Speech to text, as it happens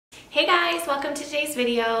Hey guys, welcome to today's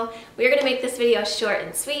video. We are going to make this video short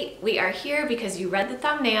and sweet. We are here because you read the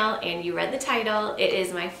thumbnail and you read the title. It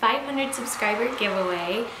is my 500 subscriber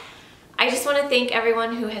giveaway. I just want to thank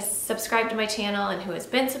everyone who has subscribed to my channel and who has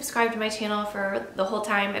been subscribed to my channel for the whole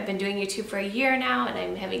time. I've been doing YouTube for a year now and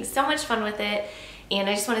I'm having so much fun with it. And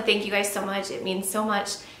I just want to thank you guys so much. It means so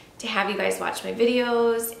much to have you guys watch my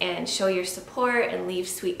videos and show your support and leave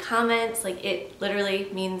sweet comments. Like, it literally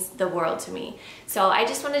means the world to me. So I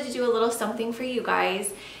just wanted to do a little something for you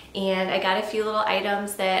guys, and I got a few little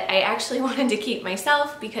items that I actually wanted to keep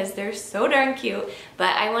myself because they're so darn cute,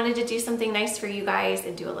 but I wanted to do something nice for you guys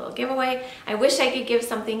and do a little giveaway. I wish I could give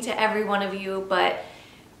something to every one of you, but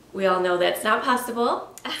we all know that's not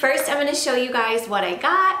possible. First, I'm gonna show you guys what I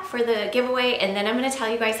got for the giveaway, and then I'm gonna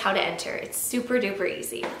tell you guys how to enter. It's super duper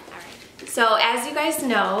easy. So as you guys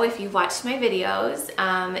know, if you've watched my videos,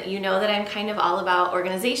 you know that I'm kind of all about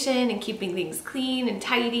organization and keeping things clean and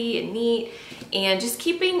tidy and neat and just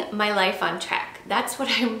keeping my life on track. That's what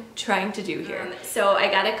I'm trying to do here. So I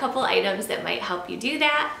got a couple items that might help you do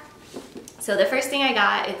that. So the first thing I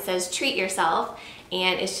got, it says treat yourself,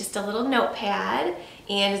 and it's just a little notepad,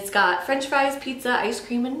 and it's got french fries, pizza, ice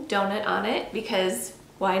cream, and donut on it because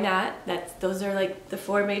why not? Those are like the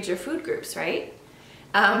 4 major food groups, right?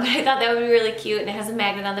 But I thought that would be really cute, and it has a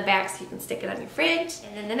magnet on the back so you can stick it on your fridge.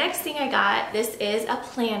 And then the next thing I got, this is a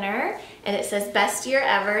planner, and it says best year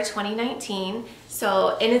ever 2019.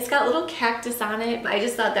 So, and it's got little cactus on it. I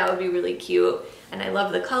just thought that would be really cute, and I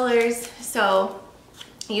love the colors. So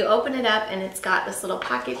you open it up and it's got this little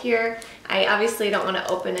pocket here. I obviously don't want to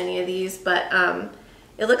open any of these, but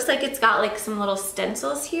it looks like it's got like some little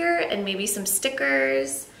stencils here and maybe some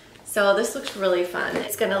stickers. So this looks really fun.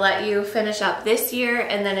 It's gonna let you finish up this year,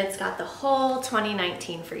 and then it's got the whole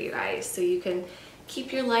 2019 for you guys, so you can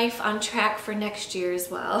keep your life on track for next year as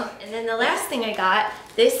well. And then the last thing I got,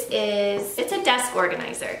 it's a desk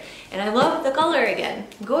organizer, and I love the color again.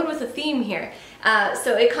 I'm going with a theme here.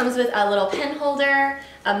 So it comes with a little pen holder,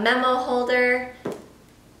 a memo holder,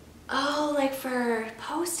 oh, like for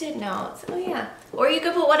Post-it notes. Oh yeah. Or you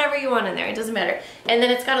could put whatever you want in there, it doesn't matter. And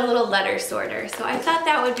then it's got a little letter sorter. So I thought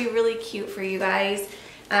that would be really cute for you guys.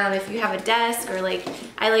 If you have a desk, or like,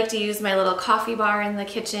 I like to use my little coffee bar in the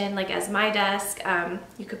kitchen like as my desk.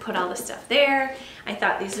 You could put all the stuff there. I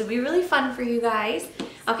thought these would be really fun for you guys.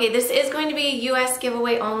 Okay, this is going to be a US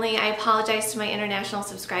giveaway only. I apologize to my international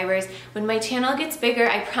subscribers. When my channel gets bigger,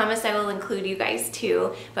 I promise I will include you guys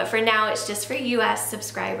too. But for now, it's just for US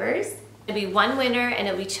subscribers. It'll be one winner and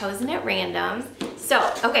it'll be chosen at random.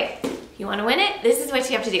 So, okay, you wanna win it? This is what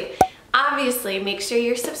you have to do. Obviously, make sure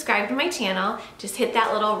you're subscribed to my channel. Just hit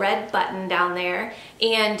that little red button down there.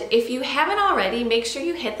 And if you haven't already, make sure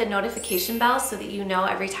you hit the notification bell so that you know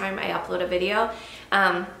every time I upload a video.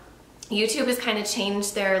 YouTube has kind of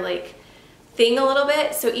changed their thing a little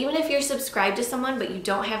bit. So even if you're subscribed to someone but you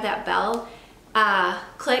don't have that bell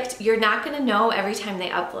clicked, you're not gonna know every time they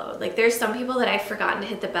upload. Like, there's some people that I've forgotten to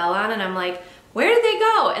hit the bell on, and I'm like, where did they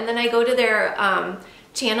go? And then I go to their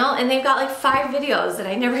channel and they've got like 5 videos that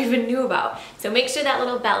I never even knew about. So make sure that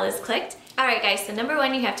little bell is clicked. Alright guys, so number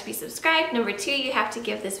 1, you have to be subscribed. Number 2, you have to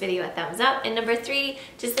give this video a thumbs up. And number 3,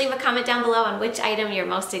 just leave a comment down below on which item you're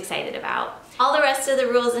most excited about. All the rest of the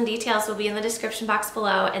rules and details will be in the description box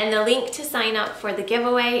below, and the link to sign up for the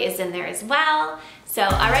giveaway is in there as well. So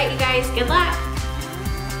alright you guys, good luck!